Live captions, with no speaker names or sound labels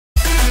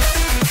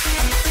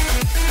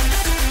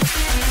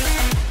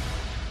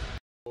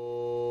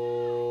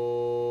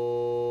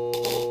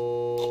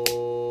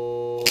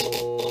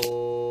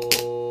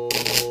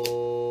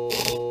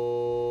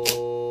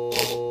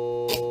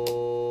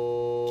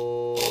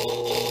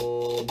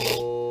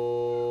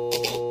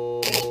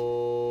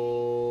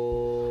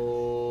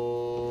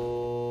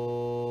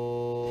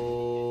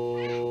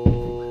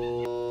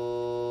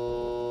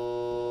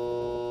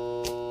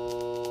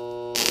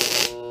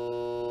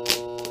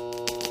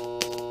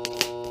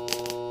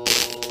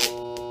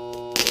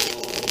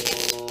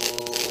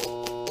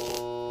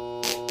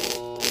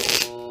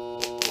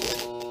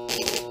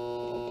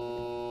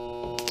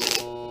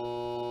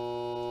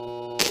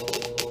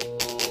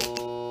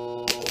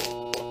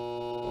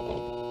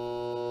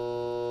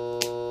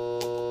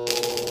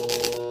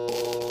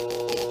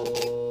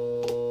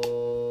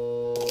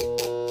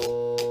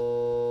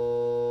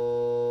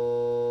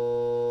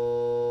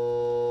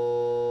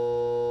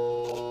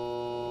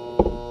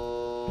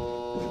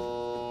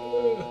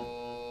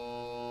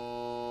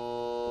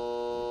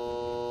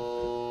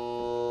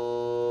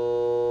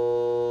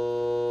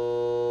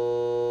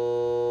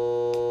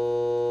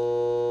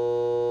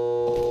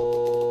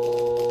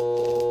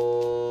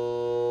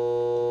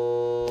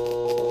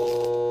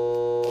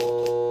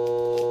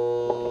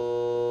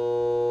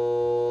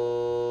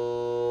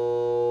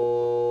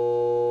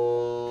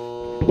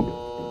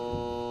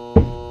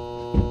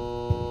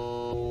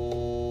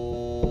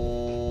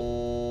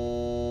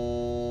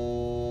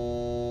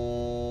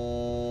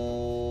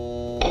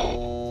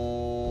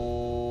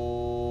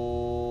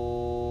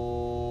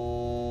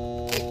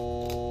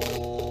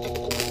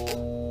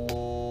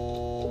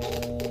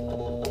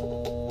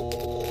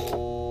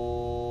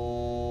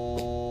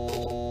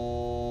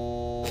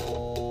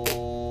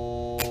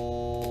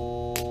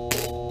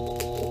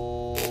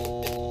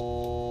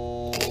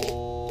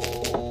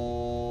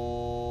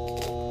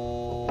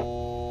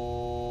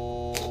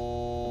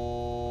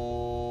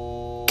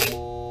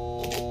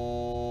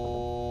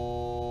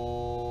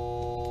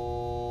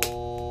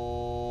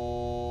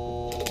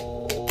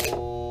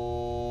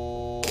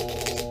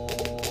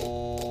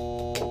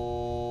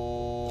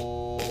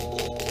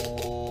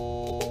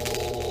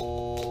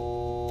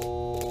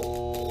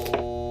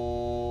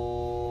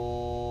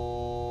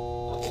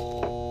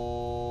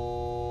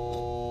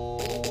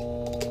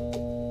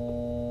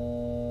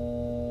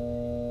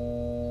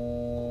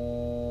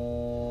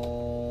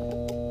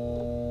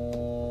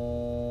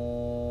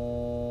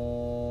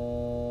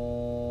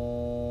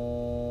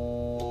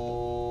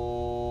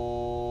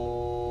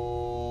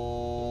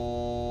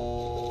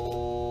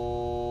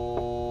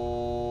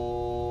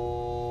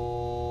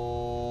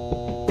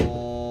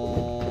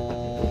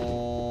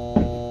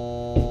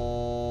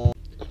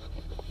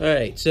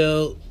Alright,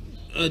 so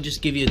I'll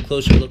just give you a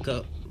closer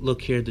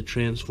look here at the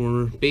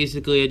transformer.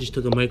 Basically, I just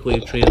took a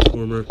microwave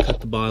transformer, cut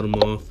the bottom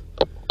off,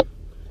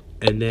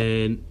 and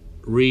then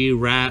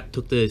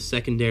took the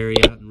secondary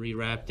out and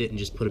rewrapped it and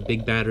just put a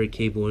big battery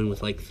cable in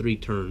with like 3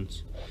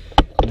 turns.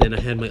 And then I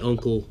had my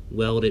uncle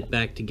weld it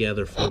back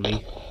together for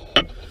me.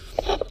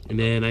 And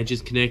then I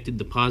just connected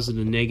the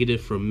positive and negative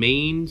from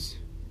mains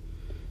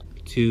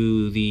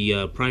to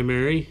the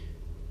primary,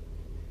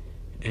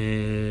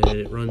 and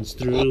it runs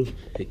through,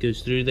 it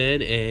goes through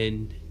then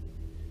and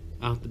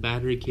out the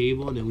battery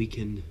cable, and then we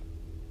can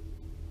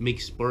make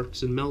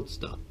sparks and melt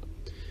stuff.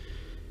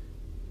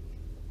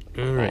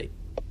 Alright,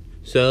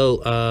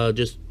 so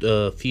just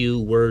a few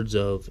words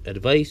of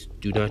advice.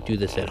 Do not do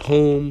this at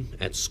home,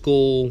 at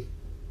school,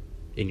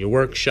 in your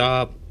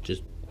workshop.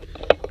 Just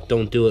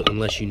don't do it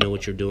unless you know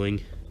what you're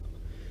doing.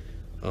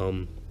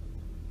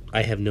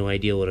 I have no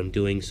idea what I'm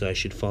doing, so I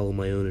should follow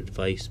my own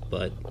advice,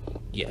 but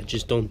yeah,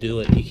 just don't do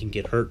it. You can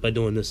get hurt by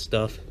doing this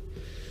stuff.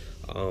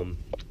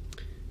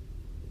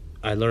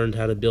 I learned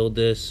how to build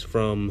this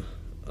from,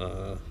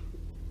 I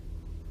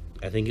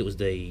think it was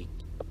the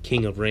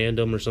King of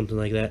Random or something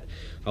like that.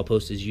 I'll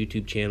post his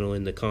YouTube channel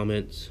in the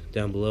comments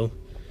down below.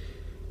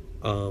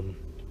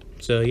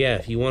 So yeah,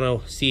 if you want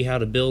to see how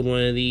to build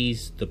one of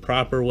these the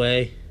proper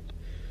way,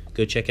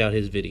 go check out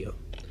his video.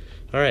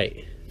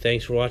 Alright,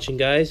 thanks for watching,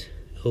 guys.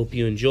 Hope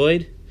you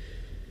enjoyed,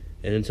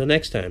 and until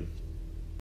next time.